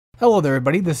Hello there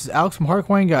everybody, this is Alex from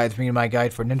Hardcorian Guides, bringing my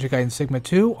guide for Ninja Gaiden Sigma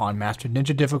 2 on Master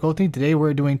Ninja difficulty. Today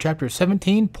we're doing Chapter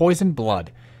 17, Poison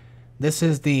Blood. This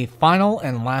is the final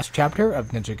and last chapter of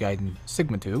Ninja Gaiden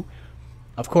Sigma 2.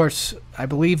 Of course, I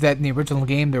believe that in the original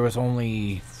game there was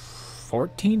only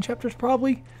 14 chapters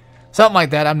probably? Something like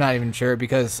that, I'm not even sure,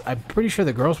 because I'm pretty sure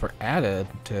the girls were added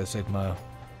to Sigma.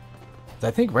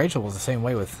 I think Rachel was the same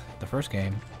way with the first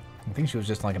game. I think she was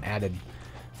just like an added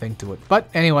thing to it. But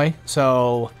anyway,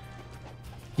 so...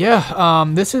 yeah,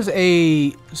 this is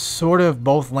a sort of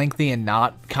both lengthy and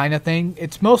not kind of thing.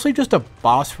 It's mostly just a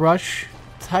boss rush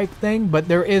type thing, but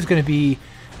there is going to be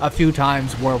a few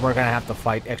times where we're going to have to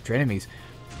fight extra enemies.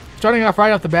 Starting off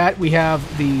right off the bat, we have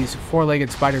these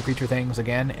four-legged spider creature things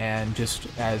again, and just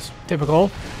as typical,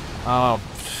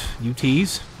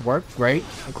 UTs work great.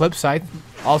 Eclipse Scythe,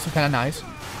 also kind of nice.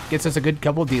 Gets us a good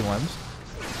couple of D-limbs.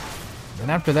 And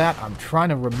after that, I'm trying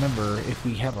to remember if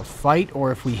we have a fight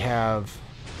or if we have...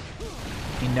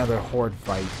 another horde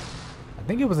fight. I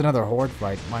think it was another horde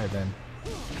fight, might have been.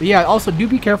 But yeah, also do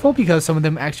be careful because some of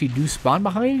them actually do spawn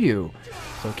behind you.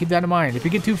 So keep that in mind. If you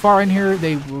get too far in here,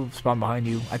 they will spawn behind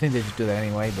you. I think they just do that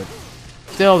anyway, but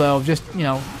still though, just, you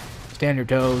know, stay on your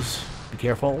toes, be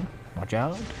careful, watch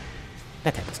out,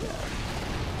 that type of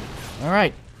stuff.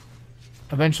 Alright.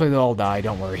 Eventually they'll all die,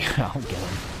 don't worry, I'll get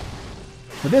them.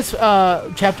 But this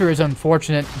chapter is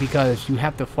unfortunate because you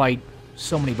have to fight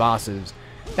so many bosses.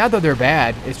 Not that they're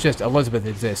bad, it's just Elizabeth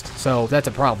exists, so that's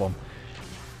a problem.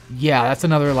 Yeah, that's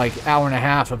another, like, hour and a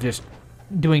half of just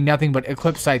doing nothing but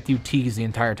Eclipse Scythe UTs the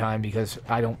entire time because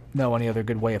I don't know any other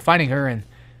good way of fighting her, and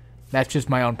that's just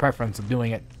my own preference of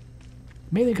doing it.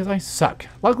 Mainly because I suck.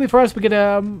 Luckily for us, we get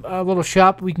a little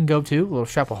shop we can go to, a little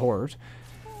shop of horrors.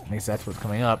 At least that's what's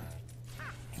coming up.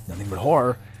 Nothing but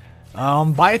horror.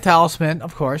 Buy a talisman,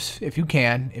 of course, if you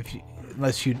can,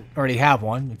 unless you already have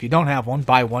one. If you don't have one,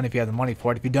 buy one if you have the money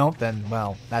for it. If you don't, then,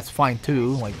 well, that's fine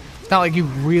too. Like, it's not like you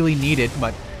really need it,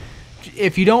 but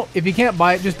if you can't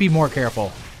buy it, just be more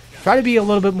careful. Try to be a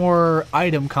little bit more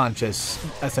item conscious,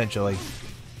 essentially.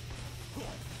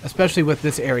 Especially with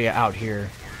this area out here.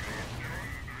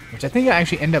 Which I think I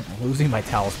actually end up losing my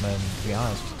talisman, to be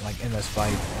honest, like in this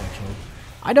fight, actually.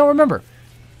 I don't remember.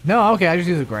 No, okay, I just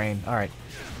use a grain. Alright.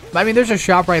 I mean, there's a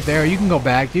shop right there. You can go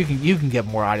back. You can get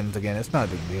more items again. It's not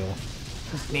a big deal.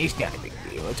 It's not a big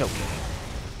deal. It's okay.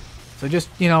 So just,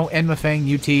 you know, Enmafang,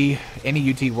 UT,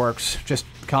 any UT works. Just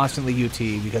constantly UT,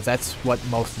 because that's what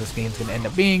most of this game's going to end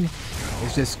up being.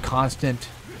 It's just constant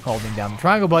holding down the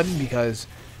triangle button because,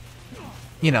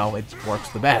 you know, it works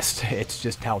the best. It's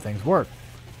just how things work.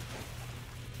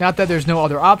 Not that there's no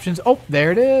other options. Oh,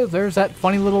 there it is. There's that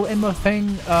funny little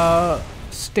Enmafang,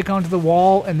 stick onto the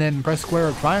wall and then press square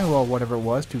or triangle or whatever it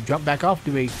was to jump back off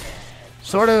to a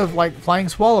sort of like flying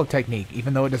swallow technique,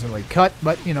 even though it doesn't really cut,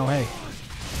 but you know, hey,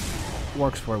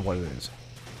 works for what it is.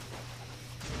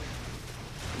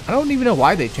 I don't even know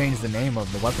why they changed the name of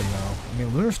the weapon though. I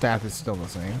mean, Lunar Staff is still the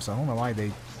same, so I don't know why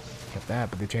they kept that,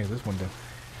 but they changed this one to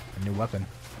a new weapon.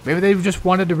 Maybe they just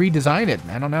wanted to redesign it.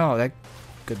 I don't know. That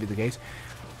could be the case.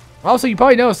 Also, you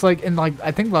probably noticed, like, in, like,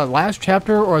 I think the last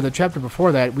chapter or the chapter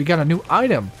before that, we got a new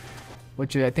item,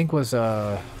 which I think was,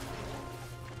 what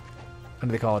do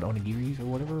they call it, onigiris or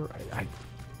whatever?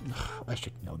 I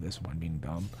should know this one, being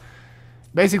dumb.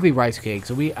 Basically, rice cake,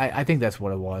 so I think that's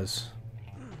what it was.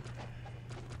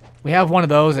 We have one of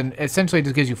those, and essentially it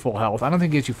just gives you full health. I don't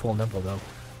think it gives you full nimble, though.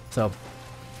 So,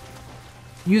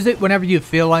 use it whenever you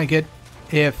feel like it.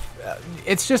 If,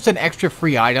 it's just an extra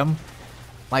free item.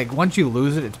 Like, once you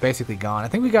lose it, it's basically gone. I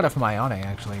think we got it from Ione,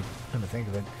 actually, come to think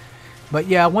of it. But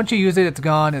yeah, once you use it, it's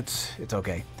gone. It's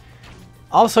okay.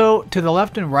 Also, to the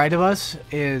left and right of us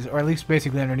is, or at least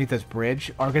basically underneath this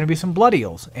bridge, are going to be some blood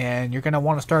eels. And you're going to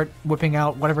want to start whipping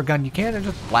out whatever gun you can and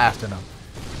just blasting them.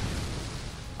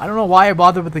 I don't know why I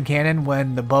bothered with the cannon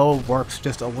when the bow works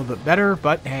just a little bit better,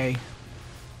 but hey,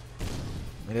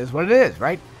 it is what it is,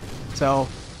 right? So...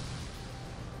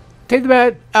 take the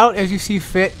bat out as you see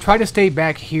fit. Try to stay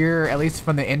back here, at least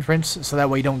from the entrance, so that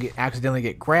way you don't accidentally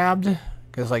get grabbed.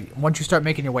 Because, like, once you start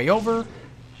making your way over,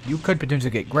 you could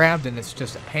potentially get grabbed, and it's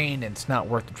just a pain, and it's not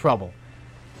worth the trouble.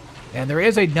 And there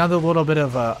is another little bit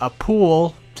of a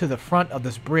pool to the front of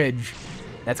this bridge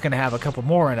that's going to have a couple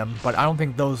more in them, but I don't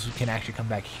think those can actually come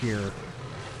back here,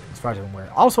 as far as I'm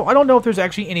aware. Also, I don't know if there's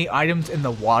actually any items in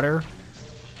the water.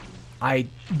 I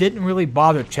didn't really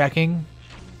bother checking.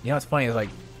 You know, what's funny is, like,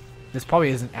 this probably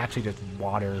isn't actually just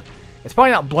water. It's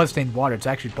probably not blood-stained water. It's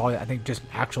actually probably, I think, just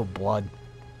actual blood,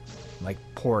 like,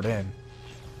 poured in.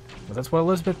 But that's what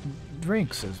Elizabeth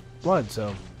drinks, is blood,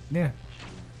 so, yeah.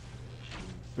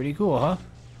 Pretty cool, huh?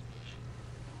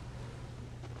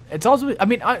 It's also, I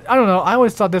mean, I don't know. I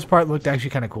always thought this part looked actually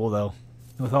kind of cool though,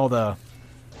 with all the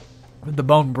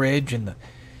bone bridge and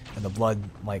the blood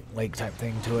like lake type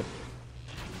thing to it.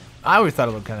 I always thought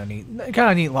it looked kind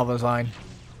of neat level design.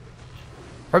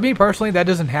 For me personally, that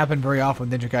doesn't happen very often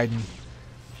with Ninja Gaiden.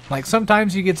 Like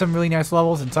sometimes you get some really nice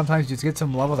levels, and sometimes you just get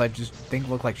some levels I just think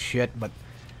look like shit. But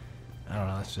I don't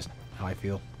know. That's just how I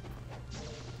feel.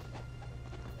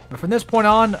 But from this point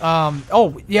on,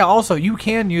 oh yeah, also you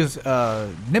can use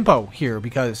Nimpo here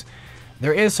because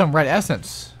there is some red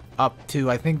essence up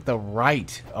to I think the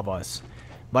right of us.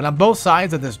 But on both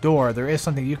sides of this door, there is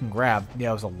something you can grab. Yeah,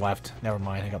 it was the left. Never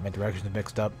mind, I got my directions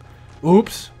mixed up.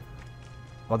 Oops.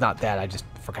 Well, not that. I just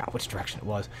forgot which direction it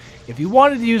was. If you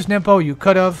wanted to use Nimpo, you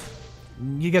could have.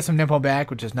 You get some Nimpo back,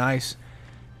 which is nice.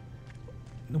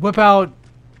 Whip out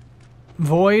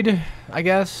Void, I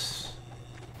guess.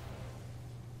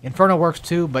 Inferno works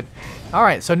too, but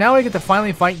alright, so now we get to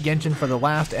finally fight Genshin for the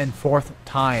last and 4th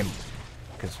time.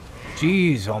 Because,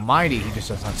 jeez almighty, he just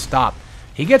doesn't stop.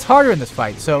 He gets harder in this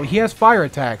fight, so he has fire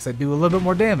attacks that do a little bit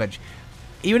more damage.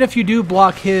 Even if you do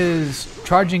block his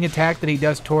charging attack that he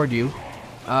does toward you,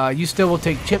 you still will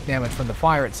take chip damage from the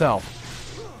fire itself.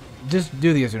 Just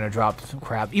do the Azuna drop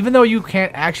crap. Even though you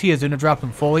can't actually Azuna drop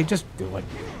him fully, just do it.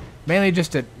 Mainly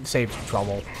just to save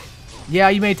trouble. Yeah,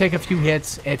 you may take a few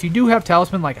hits. And if you do have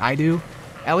Talisman like I do,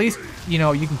 at least, you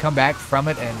know, you can come back from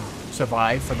it and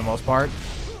survive for the most part.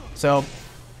 So,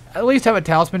 at least have a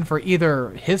Talisman for either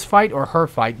his fight or her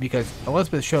fight, because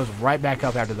Elizabeth shows right back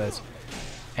up after this.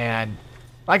 And,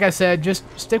 like I said, just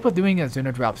stick with doing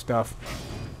Azuna drop stuff.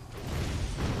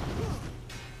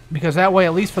 Because that way,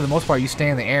 at least for the most part, you stay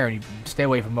in the air and you stay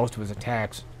away from most of his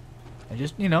attacks. And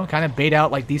just, you know, kind of bait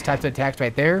out like these types of attacks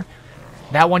right there.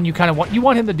 That one you kind of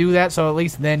want him to do that, so at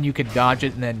least then you could dodge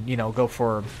it and then, you know, go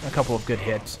for a couple of good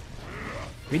hits.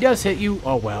 If he does hit you,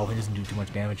 oh well, he doesn't do too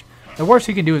much damage. The worst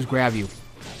he can do is grab you.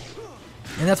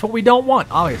 And that's what we don't want,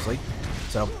 obviously.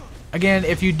 So, again,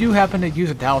 if you do happen to use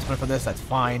a Talisman for this, that's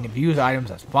fine. If you use items,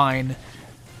 that's fine.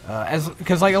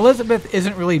 Because, like, Elizabeth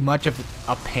isn't really much of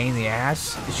a pain in the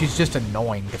ass. She's just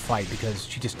annoying to fight because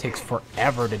she just takes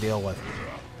forever to deal with.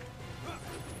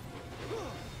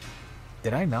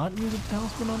 Did I not use a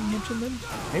Talisman on Genshin then?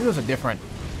 Maybe it was a different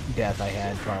death I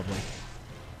had, probably.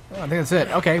 Oh, I think that's it.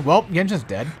 Okay, well, Genshin's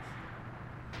dead.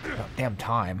 Oh, damn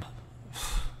time.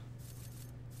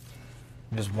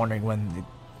 I'm just wondering when,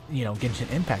 you know,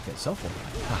 Genshin Impact itself will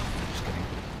die. Oh, just kidding.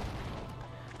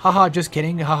 Haha, just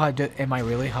kidding. Haha, am I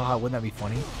really? Haha, wouldn't that be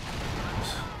funny?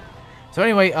 So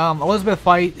anyway, Elizabeth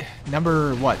fight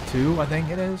number, what, 2, I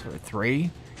think it is? Or 3?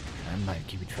 I'm not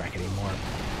keeping track anymore.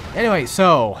 Anyway,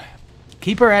 so...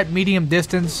 keep her at medium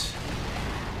distance.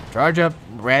 Charge up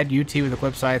red UT with the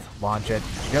Clip Scythe. Launch it.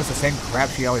 She does the same crap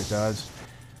she always does.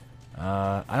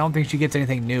 I don't think she gets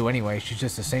anything new anyway. She's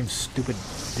just the same stupid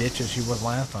bitch as she was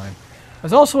last time.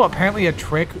 There's also apparently a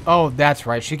trick. Oh, that's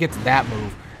right. She gets that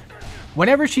move.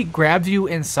 Whenever she grabs you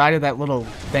inside of that little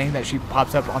thing that she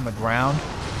pops up on the ground,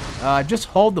 just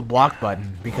hold the block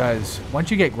button, because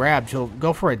once you get grabbed, she'll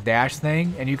go for a dash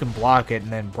thing, and you can block it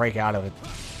and then break out of it.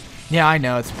 Yeah, I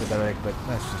know, it's pathetic, but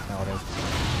that's just how it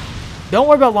is. Don't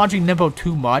worry about launching Nimpo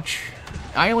too much.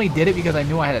 I only did it because I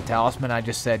knew I had a Talisman. I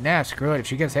just said, nah, screw it. If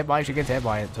she gets hit by it, she gets hit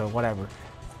by it, so whatever.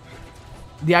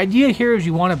 The idea here is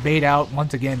you want to bait out,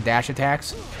 once again, dash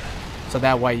attacks, so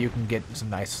that way you can get some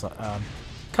nice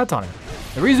cuts on her.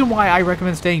 The reason why I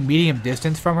recommend staying medium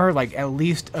distance from her, like at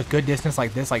least a good distance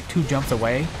like this, like 2 jumps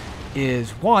away,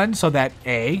 is 1, so that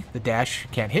A, the dash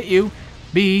can't hit you,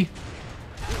 B,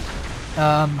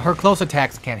 her close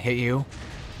attacks can't hit you,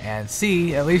 and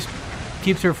C, at least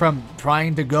keeps her from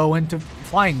trying to go into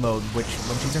flying mode, which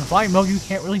when she's in flying mode, you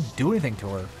can't really do anything to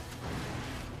her.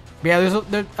 But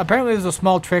yeah, apparently there's a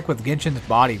small trick with Genshin's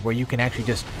body where you can actually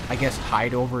just, I guess,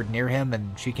 hide over near him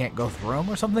and she can't go through him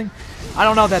or something. I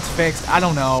don't know if that's fixed. I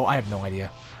don't know. I have no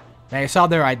idea. Now, you saw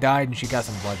there I died and she got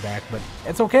some blood back, but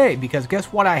it's okay because guess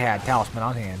what I had? Talisman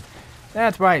on hand.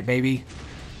 That's right, baby.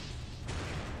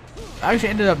 I actually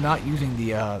ended up not using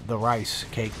the rice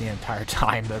cake the entire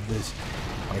time of this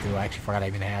playthrough. I actually forgot I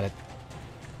even had it.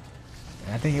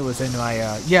 And I think it was in my,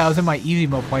 yeah, it was in my easy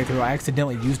mode playthrough. I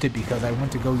accidentally used it because I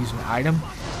went to go use an item,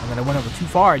 and then I went over too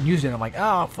far and used it, and I'm like,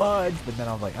 oh, fudge. But then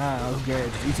I was like, who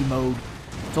cares? It's easy mode.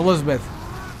 It's Elizabeth.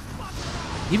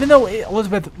 Even though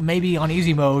Elizabeth may be on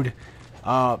easy mode,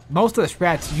 most of the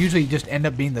strats usually just end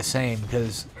up being the same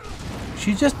because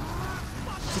she's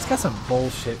got some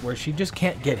bullshit where she just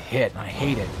can't get hit, and I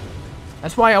hate it.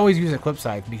 That's why I always use a Clip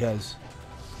Scythe because,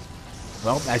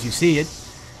 well, as you see, it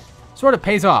sort of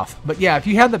pays off. But yeah, if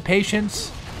you have the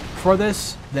patience for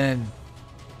this, then,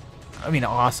 I mean,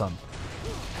 awesome.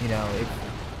 You know,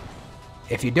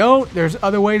 if you don't, there's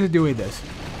other ways of doing this.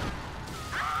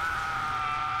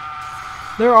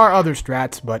 There are other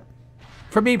strats, but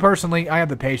for me personally, I have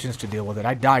the patience to deal with it.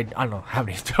 I died, I don't know how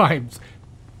many times.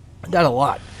 I died a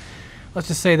lot. Let's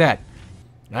just say that.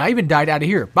 And I even died out of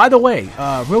here. By the way,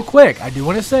 real quick, I do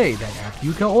want to say that after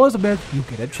you kill Elizabeth, you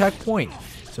get a checkpoint.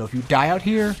 So if you die out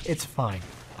here, it's fine.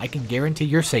 I can guarantee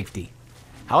your safety.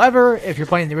 However, if you're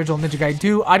playing the original Ninja Gaiden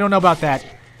 2, I don't know about that.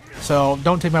 So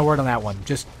don't take my word on that one.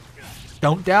 Just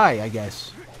don't die, I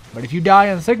guess. But if you die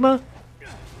on Sigma,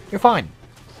 you're fine.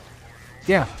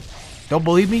 Yeah. Don't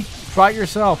believe me? Try it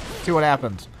yourself. See what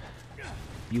happens.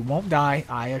 You won't die,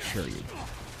 I assure you.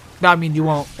 No, I mean, you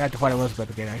won't have to fight Elizabeth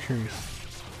again, I assure you.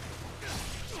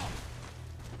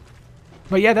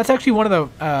 But yeah, that's actually one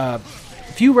of the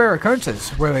few rare occurrences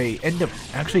where they end up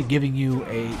actually giving you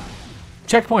a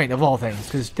checkpoint of all things.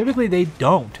 Because typically they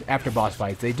don't after boss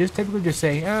fights. They just typically just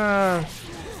say,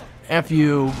 F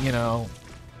you, you know,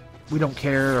 we don't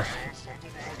care.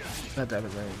 That type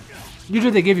of thing.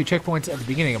 Usually they give you checkpoints at the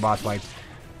beginning of boss fights.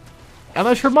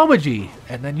 Unless you're Momoji,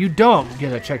 and then you don't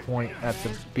get a checkpoint at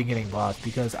the beginning boss,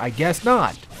 because I guess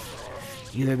not.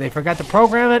 Either they forgot to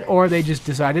program it, or they just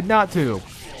decided not to.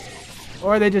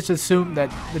 Or they just assumed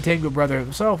that the Tengu brother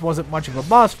himself wasn't much of a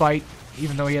boss fight,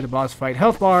 even though he had a boss fight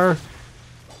health bar.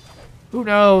 Who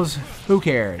knows? Who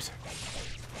cares?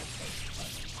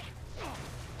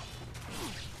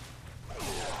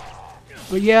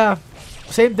 But yeah,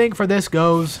 same thing for this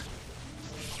goes.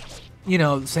 You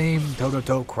know, same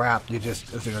toe-to-toe crap. You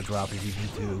just a zero drop if you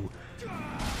need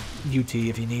to. UT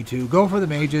if you need to. Go for the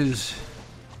mages.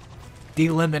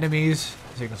 De-limb enemies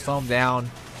so you can slow them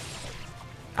down.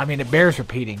 I mean, it bears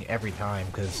repeating every time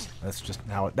because that's just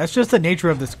that's just the nature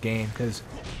of this game. Because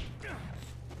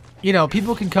you know,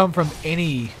 people can come from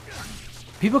any.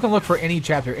 People can look for any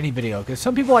chapter, any video. Because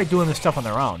some people like doing this stuff on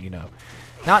their own. You know,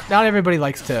 not everybody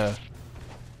likes to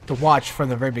watch from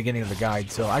the very beginning of the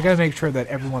guide. So I gotta make sure that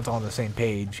everyone's on the same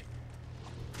page.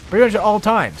 Pretty much at all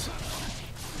times.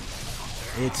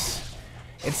 It's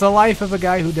the life of a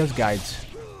guy who does guides.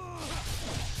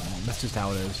 That's just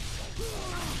how it is.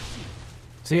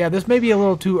 So yeah, this may be a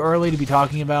little too early to be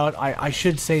talking about. I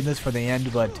should say this for the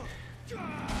end, but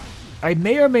I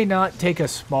may or may not take a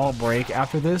small break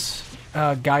after this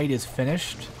guide is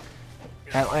finished.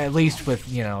 At least with,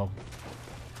 you know,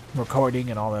 recording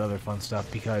and all that other fun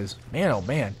stuff, because man, oh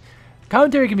man,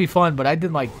 commentary can be fun, but I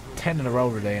did like 10 in a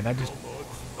row today, and I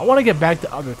want to get back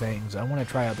to other things. I want to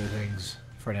try other things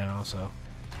for now, so.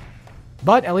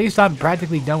 But at least I'm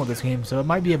practically done with this game, so it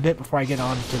might be a bit before I get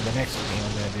on to the next game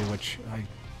I'm going to do, which I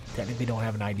technically don't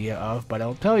have an idea of, but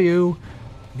I'll tell you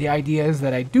the ideas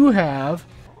that I do have,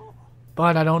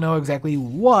 but I don't know exactly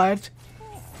what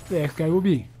the next guy will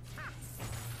be.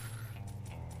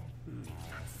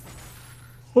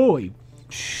 Holy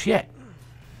shit.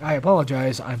 I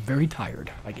apologize. I'm very tired,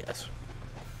 I guess.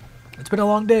 It's been a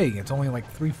long day. It's only like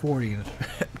 3:40 and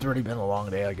it's already been a long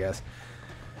day, I guess.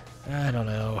 I don't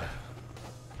know.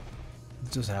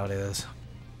 It's just how it is.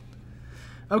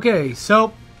 Okay,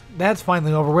 so that's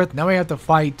finally over with. Now we have to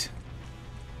fight.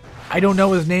 I don't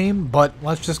know his name, but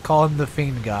let's just call him the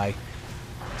Fiend guy.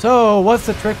 So, what's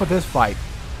the trick with this fight?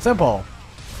 Simple.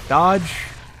 Dodge.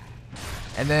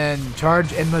 And then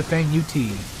charge in the thing UT.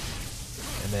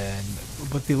 And then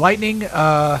with the lightning,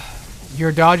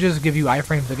 your dodges give you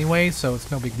iframes anyway, so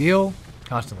it's no big deal.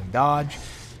 Constantly dodge.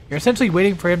 You're essentially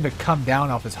waiting for him to come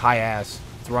down off his high-ass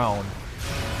throne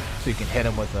so you can hit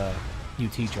him with a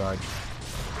UT charge.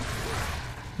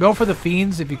 Go for the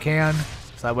fiends if you can,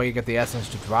 so that way you get the essence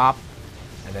to drop.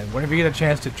 And then whenever you get a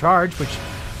chance to charge, which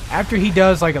after he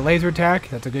does like a laser attack,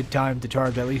 that's a good time to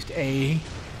charge at least a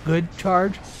good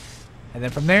charge. And then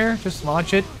from there, just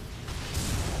launch it.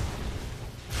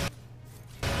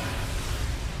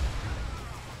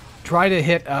 Try to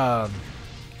hit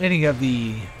any of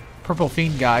the purple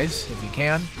fiend guys if you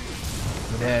can.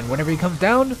 And then whenever he comes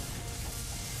down,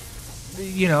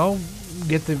 you know,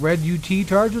 get the red UT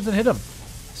charges and hit him.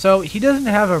 So he doesn't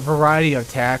have a variety of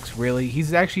attacks, really.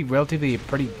 He's actually relatively a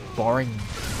pretty boring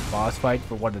boss fight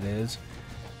for what it is.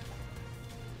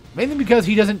 Mainly because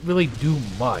he doesn't really do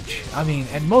much. I mean,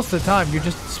 and most of the time, you're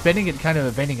just spinning and kind of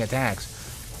evading attacks.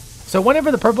 So whenever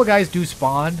the purple guys do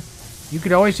spawn, you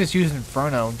could always just use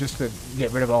Inferno just to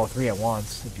get rid of all three at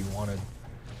once, if you wanted.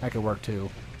 That could work too.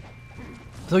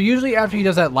 So usually after he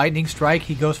does that lightning strike,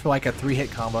 he goes for like a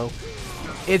 3-hit combo.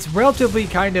 It's relatively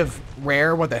kind of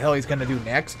rare what the hell he's going to do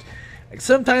next. Like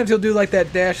sometimes he'll do like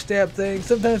that dash stab thing,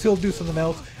 sometimes he'll do something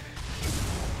else.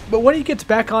 But when he gets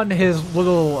back on his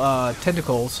little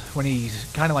tentacles, when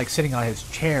he's kind of like sitting on his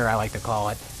chair, I like to call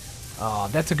it,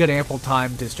 That's a good ample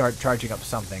time to start charging up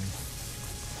something.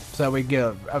 So we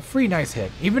get a free nice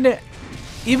hit. Even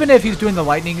if he's doing the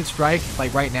lightning strike,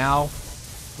 like right now,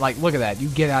 like look at that, you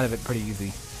get out of it pretty easy.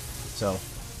 So,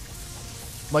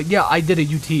 like yeah, I did a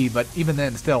UT, but even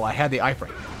then, still, I had the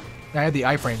iframe. I had the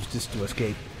iframes just to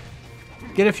escape.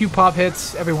 Get a few pop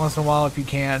hits every once in a while if you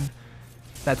can,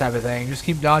 that type of thing. Just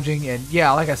keep dodging, and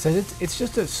yeah, like I said, it's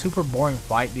just a super boring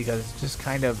fight because it's just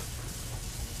kind of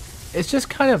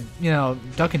you know,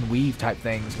 duck and weave type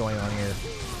things going on here.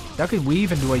 Duck and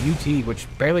weave into a UT, which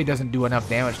barely doesn't do enough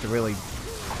damage to really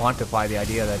quantify the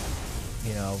idea that,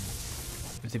 you know,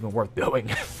 it's even worth doing.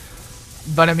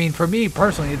 But I mean, for me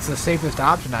personally, it's the safest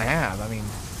option I have. I mean,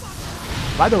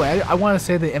 by the way, I want to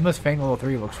say the MS Fang Level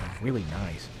 3 looks really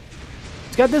nice.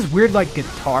 It's got this weird like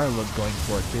guitar look going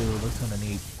for it too. It looks kind of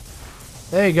neat.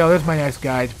 There you go. There's my next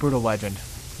guy. It's Brutal Legend.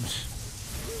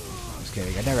 Just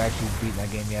kidding. I never actually beaten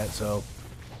that game yet, so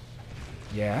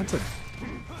yeah, that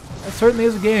certainly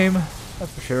is a game.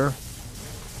 That's for sure.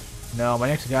 No, my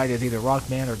next guide is either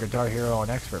Rockman or Guitar Hero on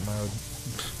Expert mode.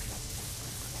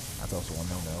 That's also one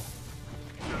no-no.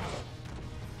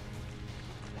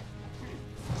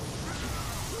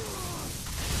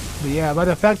 But yeah, by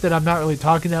the fact that I'm not really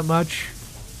talking that much,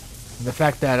 and the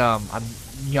fact that I'm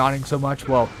yawning so much,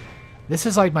 well, this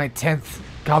is like my 10th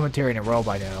commentary in a row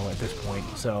by now at this point,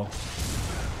 so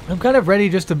I'm kind of ready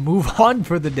just to move on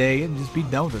for the day and just be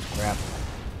done with this crap.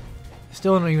 I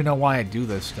still don't even know why I do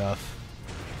this stuff.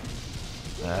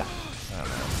 I don't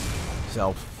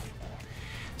know.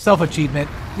 Self-achievement,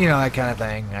 you know, that kind of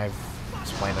thing. I've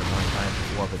explained it a million times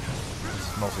before, but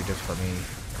it's mostly just for me.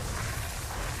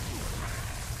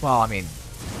 Well, I mean,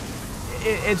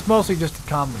 it's mostly just to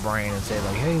calm the brain and say,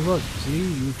 like, hey, look, see,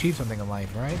 you achieved something in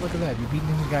life, right? Look at that, you beat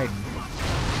Ninja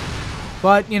Gaiden.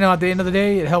 But, you know, at the end of the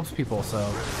day, it helps people, so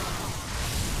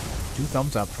 2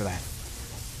 thumbs up for that.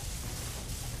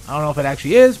 I don't know if it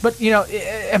actually is, but, you know,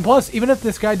 and plus, even if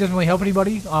this guy doesn't really help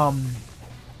anybody,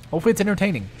 hopefully it's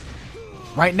entertaining.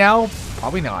 Right now,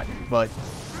 probably not, but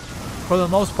for the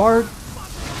most part,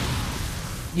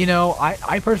 you know,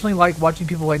 I personally like watching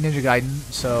people like Ninja Gaiden,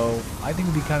 so I think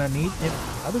it'd be kind of neat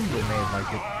if other people may have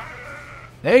liked it.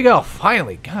 There you go,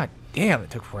 finally. God damn,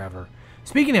 it took forever.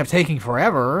 Speaking of taking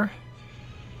forever,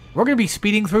 we're going to be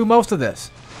speeding through most of this.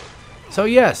 So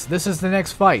yes, this is the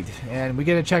next fight, and we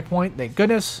get a checkpoint, thank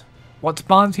goodness. What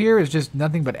spawns here is just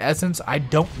nothing but essence. I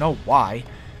don't know why.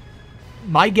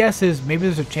 My guess is maybe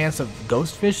there's a chance of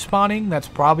ghost fish spawning. That's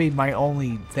probably my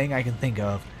only thing I can think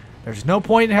of. There's no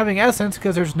point in having essence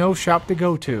because there's no shop to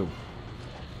go to.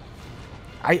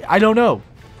 I don't know.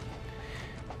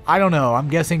 I don't know. I'm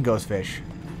guessing ghost fish.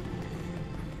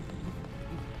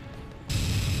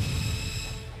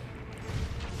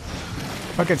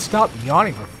 If I could stop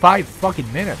yawning for 5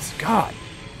 fucking minutes. God.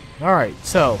 Alright,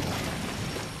 so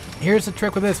here's the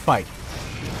trick with this fight.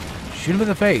 Shoot him in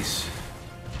the face.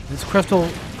 This crystal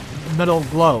metal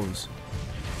glows.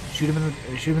 Shoot him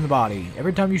in the body.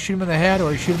 Every time you shoot him in the head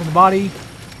or you shoot him in the body,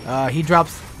 he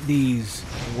drops these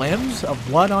limbs of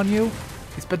blood on you.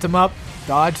 He spits them up.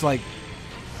 Dodge, like,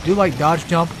 do like dodge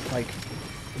jump, like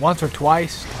once or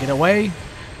twice to get away.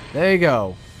 There you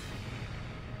go.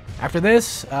 After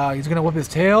this, he's gonna whip his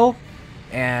tail,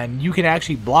 and you can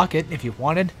actually block it if you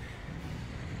wanted.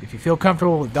 If you feel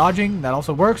comfortable with dodging, that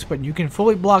also works, but you can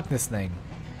fully block this thing.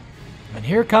 And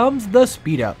here comes the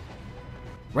speed up.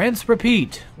 Rinse,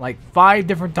 repeat, like 5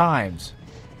 different times.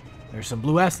 There's some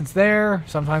blue essence there.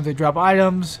 Sometimes they drop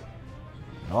items.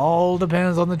 It all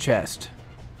depends on the chest.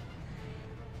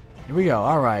 Here we go.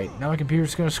 Alright, now my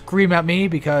computer's going to scream at me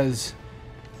because,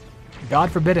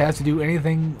 God forbid it has to do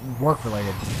anything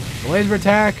work-related. The laser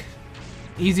attack,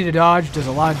 easy to dodge, does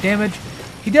a lot of damage.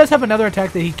 He does have another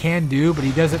attack that he can do, but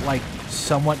he does it like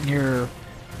somewhat near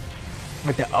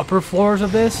like the upper floors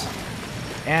of this.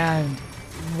 And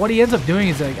what he ends up doing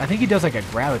is, like, I think he does like a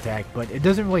grab attack, but it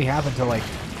doesn't really happen until like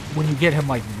when you get him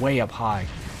like way up high.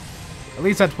 At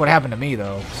least that's what happened to me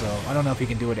though, so I don't know if he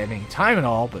can do it at any time at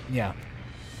all, but yeah.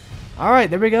 Alright,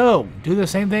 there we go. Do the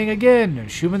same thing again.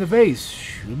 Shoot him in the face.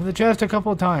 Shoot him in the chest a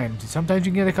couple of times. Sometimes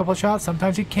you can get a couple of shots,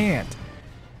 sometimes you can't.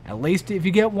 At least if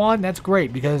you get one, that's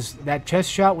great, because that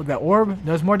chest shot with that orb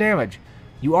does more damage.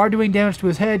 You are doing damage to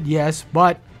his head, yes,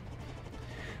 but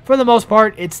for the most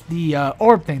part, it's the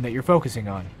orb thing that you're focusing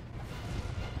on.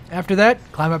 After that,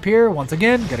 climb up here once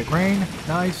again, get a grain,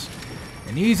 nice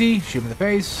and easy. Shoot him in the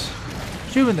face,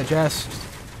 shoot him in the chest.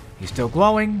 He's still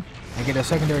glowing. I get a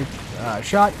secondary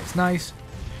shot. It's nice.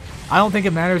 I don't think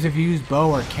it matters if you use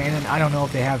bow or cannon. I don't know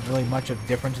if they have really much of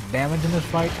difference in damage in this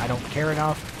fight. I don't care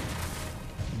enough.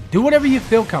 Do whatever you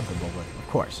feel comfortable with, of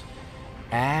course.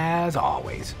 as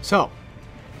always. So,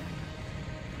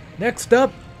 next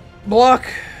up, block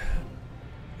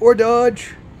or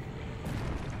dodge.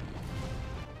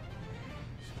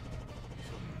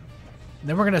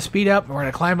 Then we're going to speed up. We're going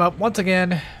to climb up once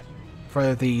again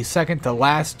for the second to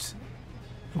last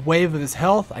wave of his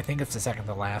health. I think it's the second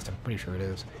to last. I'm pretty sure it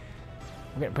is.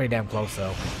 We're getting pretty damn close,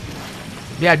 though.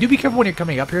 Yeah, do be careful when you're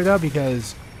coming up here, though,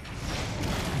 because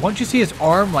once you see his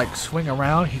arm, like, swing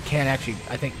around, he can't actually,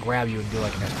 I think, grab you and do,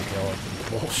 like, an insta-kill. It's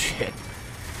bullshit.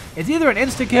 It's either an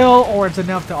insta-kill or it's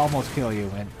enough to almost kill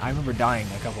you, and I remember dying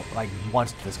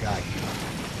once to this guy.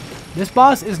 This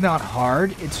boss is not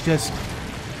hard. It's just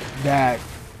that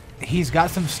he's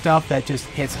got some stuff that just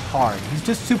hits hard. He's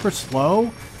just super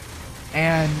slow,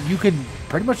 and you can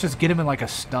pretty much just get him in like a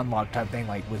stun lock type thing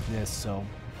like with this. So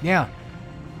yeah,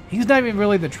 he's not even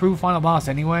really the true final boss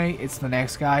anyway. It's the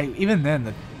next guy. Even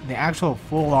then, the actual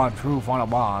full-on true final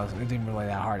boss isn't even really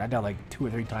that hard. I died like 2 or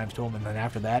 3 times to him, and then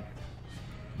after that,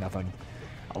 nothing.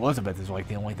 Elizabeth is like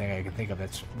the only thing I can think of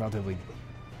that's relatively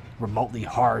remotely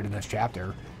hard in this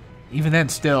chapter. Even then,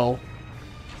 still,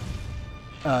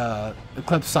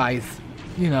 Eclipse Scythe,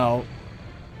 you know,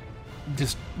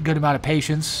 just good amount of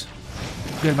patience,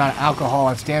 good amount of alcohol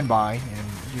on standby, and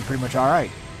you're pretty much alright.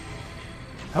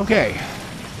 Okay.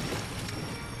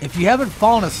 If you haven't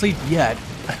fallen asleep yet,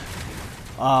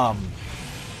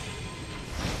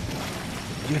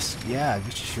 just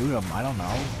shoot him. I don't know.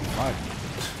 What?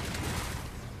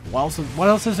 What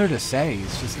else is there to say?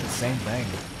 It's just the same thing.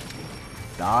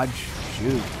 Dodge,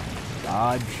 shoot.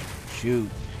 Dodge, shoot.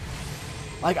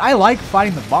 Like, I like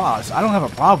fighting the boss. I don't have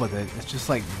a problem with it. It's just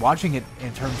like watching it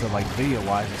in terms of like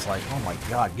video-wise. It's like, oh my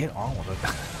god, get on with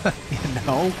it. You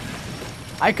know?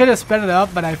 I could have sped it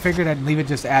up, but I figured I'd leave it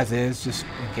just as is, just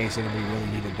in case anybody really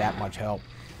needed that much help.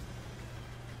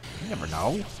 You never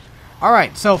know. All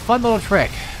right, so fun little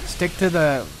trick. Stick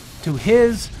to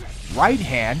his right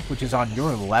hand, which is on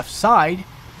your left side.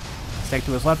 Stick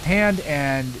to his left hand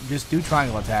and just do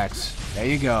triangle attacks. There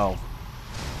you go.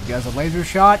 He does a laser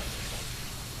shot.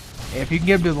 If you can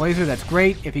get him to the laser, that's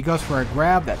great. If he goes for a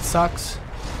grab, that sucks.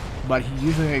 But he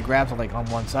usually grabs like on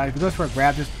one side. If he goes for a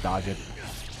grab, just dodge it.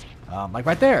 Like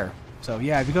right there. So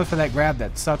yeah, if he goes for that grab,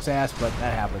 that sucks ass, but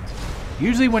that happens.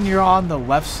 Usually when you're on the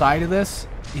left side of this,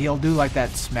 he'll do like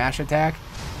that smash attack.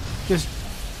 Just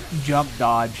jump,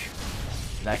 dodge,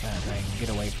 that kind of thing. Get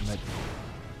away from it.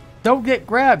 Don't get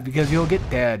grabbed because you'll get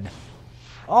dead.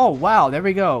 Oh wow, there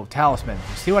we go. Talisman.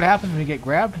 See what happens when you get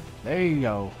grabbed? There you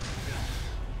go.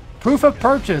 Proof of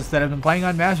purchase that I've been playing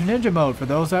on Master Ninja mode. For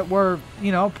those that were,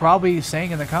 you know, probably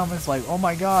saying in the comments like, oh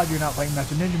my god, you're not playing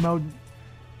Master Ninja mode.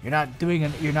 You're not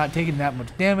taking that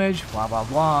much damage, blah blah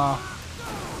blah.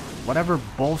 Whatever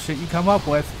bullshit you come up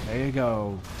with, there you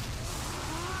go.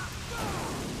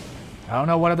 I don't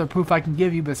know what other proof I can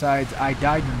give you besides I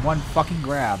died in one fucking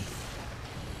grab.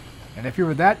 And if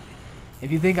you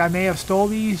think I may have stole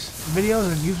these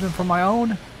videos and used them for my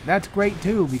own, that's great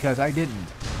too, because I didn't.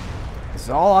 This is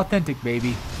all authentic,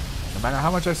 baby. No matter how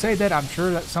much I say that, I'm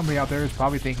sure that somebody out there is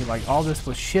probably thinking like, all this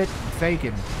was shit and fake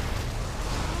and,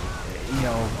 you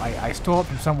know, I stole it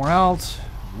from somewhere else.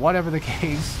 Whatever the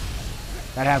case,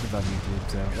 that happens on YouTube,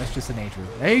 so that's just the nature.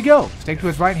 There you go. Stick to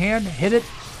his right hand, hit it.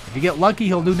 If you get lucky,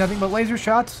 he'll do nothing but laser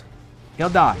shots. He'll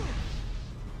die.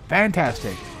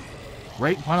 Fantastic.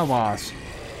 Great final boss.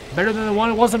 Better than the one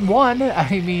it wasn't one.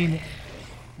 I mean,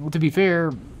 well, to be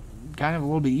fair, kind of a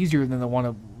little bit easier than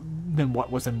than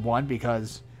what was in one,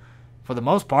 because for the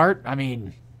most part, I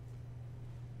mean,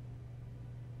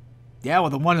 yeah,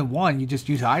 with the 1 in 1, you just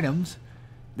use items.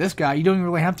 This guy, you don't even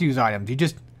really have to use items. You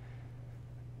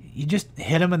just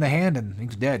hit him in the hand and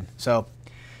he's dead. So,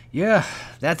 yeah,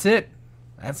 that's it.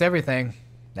 That's everything.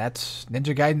 That's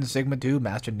Ninja Gaiden Sigma 2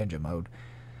 Master Ninja mode.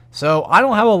 So, I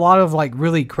don't have a lot of, like,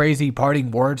 really crazy parting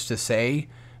words to say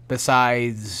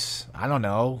besides, I don't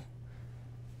know.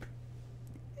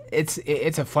 It's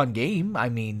a fun game. I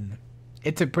mean,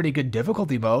 it's a pretty good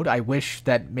difficulty mode. I wish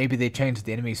that maybe they changed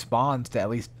the enemy spawns to at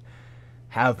least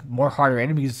have more harder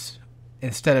enemies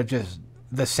instead of just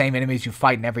the same enemies you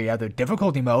fight in every other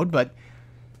difficulty mode. But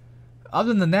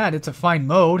other than that, it's a fine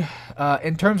mode.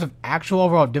 In terms of actual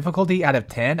overall difficulty, out of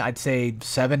 10, I'd say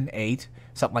 7, 8,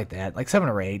 something like that. Like 7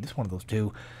 or 8. It's one of those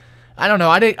two. I don't know.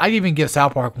 I'd even give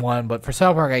South Park 1, but for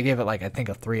South Park, I gave it like, I think,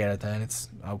 a 3 out of 10. It's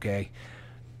okay.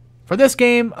 For this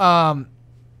game,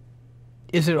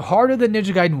 is it harder than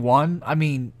Ninja Gaiden 1? I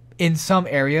mean, in some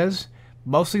areas,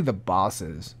 mostly the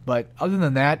bosses. But other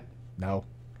than that, no.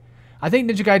 I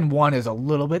think Ninja Gaiden 1 is a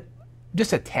little bit,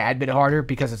 just a tad bit harder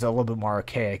because it's a little bit more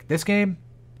archaic. This game,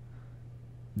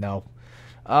 no.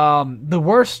 The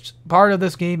worst part of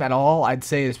this game at all, I'd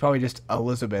say, is probably just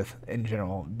Elizabeth in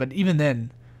general. But even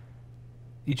then,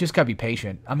 you just gotta be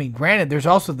patient. I mean, granted, there's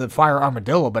also the Fire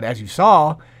Armadillo, but as you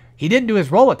saw, he didn't do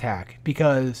his roll attack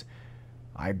because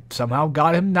I somehow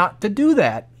got him not to do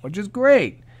that, which is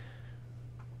great.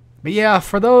 But yeah,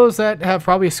 for those that have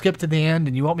probably skipped to the end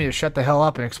and you want me to shut the hell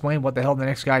up and explain what the hell the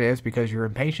next guide is because you're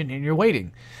impatient and you're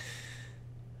waiting,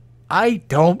 I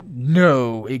don't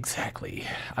know exactly.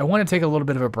 I want to take a little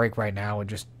bit of a break right now and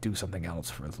just do something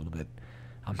else for a little bit.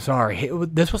 I'm sorry.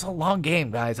 This was a long game,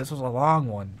 guys. This was a long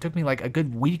one. It took me like a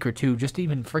good week or two just to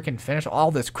even freaking finish all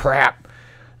this crap.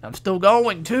 I'm still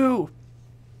going, too.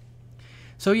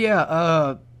 So,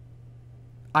 yeah,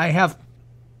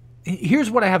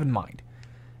 here's what I have in mind.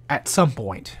 At some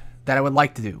point, that I would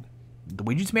like to do.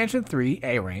 Luigi's Mansion 3,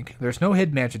 A rank. There's no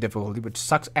hidden mansion difficulty, which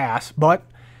sucks ass, but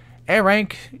A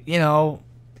rank, you know,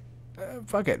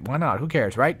 fuck it, why not? Who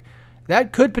cares, right?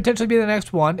 That could potentially be the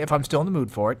next one if I'm still in the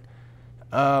mood for it.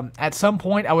 At some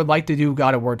point, I would like to do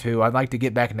God of War 2. I'd like to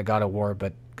get back into God of War,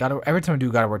 but every time I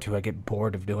do God of War 2, I get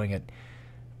bored of doing it.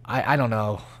 I don't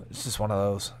know. It's just one of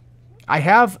those. I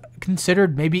have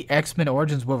considered maybe X-Men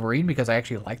Origins Wolverine because I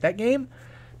actually like that game.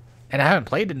 And I haven't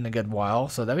played it in a good while,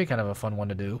 so that'd be kind of a fun one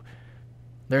to do.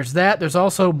 There's that. There's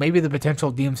also maybe the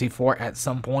potential DMC4 at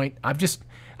some point.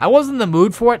 I wasn't in the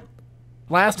mood for it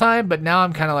last time, but now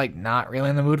I'm kind of like not really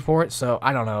in the mood for it, so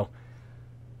I don't know.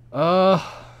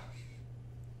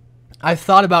 I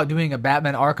thought about doing a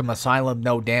Batman Arkham Asylum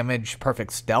no damage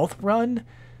perfect stealth run.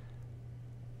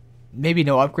 Maybe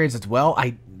no upgrades as well.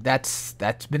 That's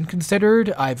been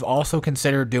considered. I've also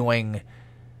considered doing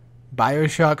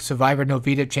BioShock Survivor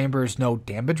Novita Chambers no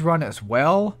damage run as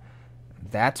well.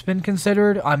 That's been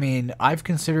considered. I mean, I've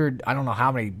considered I don't know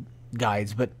how many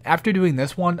guides, but after doing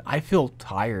this one, I feel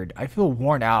tired. I feel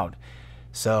worn out.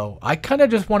 So I kind of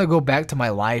just want to go back to my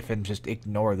life and just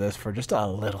ignore this for just a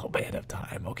little bit of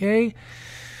time, okay?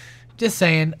 Just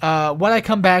saying. What I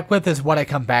come back with is what I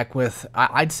come back with.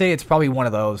 I'd say it's probably one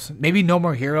of those. Maybe No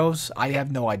More Heroes. I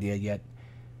have no idea yet.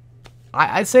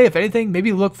 I'd say, if anything,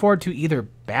 maybe look forward to either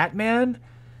Batman,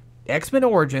 X-Men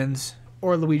Origins,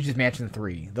 or Luigi's Mansion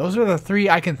 3. Those are the three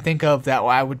I can think of that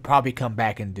I would probably come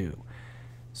back and do.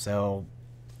 So,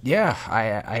 yeah,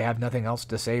 I have nothing else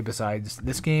to say besides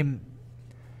this game.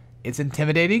 It's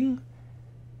intimidating.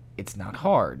 It's not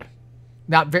hard.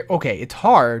 Okay, it's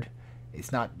hard.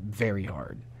 It's not very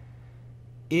hard.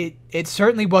 It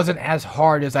certainly wasn't as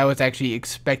hard as I was actually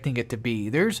expecting it to be.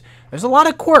 There's a lot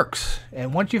of quirks,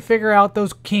 and once you figure out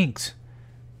those kinks,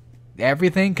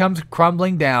 everything comes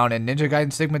crumbling down, and Ninja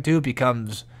Gaiden Sigma 2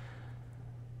 becomes,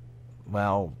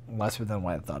 well, lesser than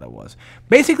what I thought it was.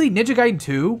 Basically, Ninja Gaiden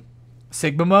 2,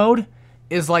 Sigma mode,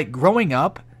 is like growing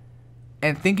up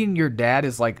and thinking your dad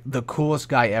is like the coolest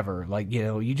guy ever. Like, you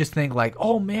know, you just think like,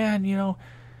 oh man, you know,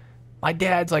 my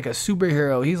dad's like a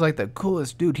superhero. He's like the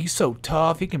coolest dude. He's so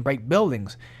tough. He can break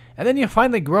buildings. And then you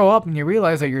finally grow up and you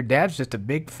realize that your dad's just a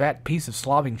big fat piece of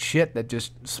slobbing shit that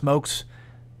just smokes,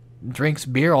 drinks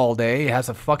beer all day, has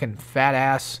a fucking fat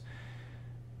ass,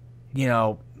 you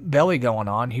know, belly going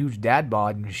on, huge dad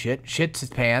bod and shit, shits his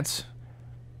pants,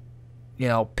 you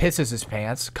know, pisses his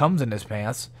pants, comes in his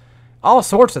pants, all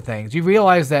sorts of things. You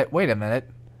realize that, wait a minute,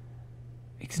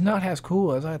 he's not as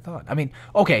cool as I thought. I mean,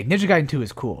 okay, Ninja Gaiden 2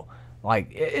 is cool. Like,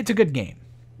 it's a good game.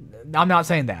 I'm not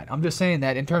saying that. I'm just saying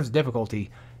that in terms of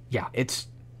difficulty, yeah, it's...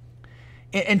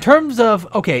 In terms of...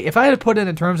 Okay, if I had to put it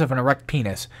in terms of an erect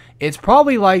penis, it's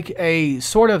probably like a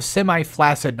sort of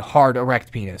semi-flaccid, hard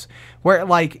erect penis. Where,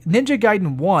 like, Ninja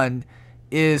Gaiden 1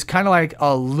 is kind of like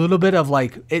a little bit of,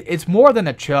 like... It's more than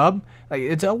a chub. Like,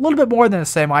 it's a little bit more than a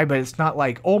semi, but it's not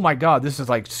like, oh my god, this is,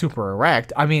 like, super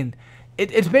erect. I mean...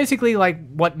 It's basically like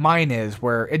what mine is,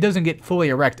 where it doesn't get fully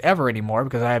erect ever anymore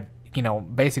because I have, you know,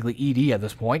 basically ED at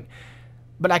this point,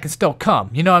 but I can still come.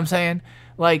 You know what I'm saying?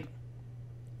 Like,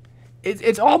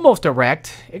 it's almost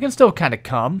erect. It can still kind of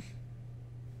come,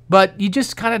 but you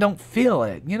just kind of don't feel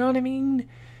it. You know what I mean?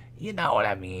 You know what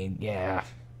I mean? Yeah.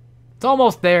 It's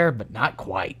almost there, but not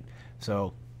quite.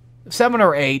 So, 7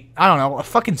 or 8. I don't know. A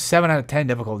fucking 7 out of 10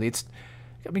 difficulty.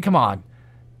 I mean, come on.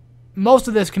 Most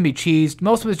of this can be cheesed.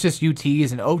 Most of it's just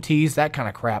UTs and OTs, that kind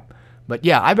of crap. But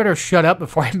yeah, I better shut up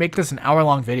before I make this an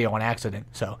hour-long video on accident.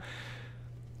 So,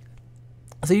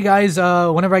 I'll see you guys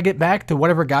whenever I get back to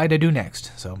whatever guide I do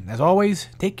next. So, as always,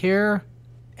 take care,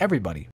 everybody.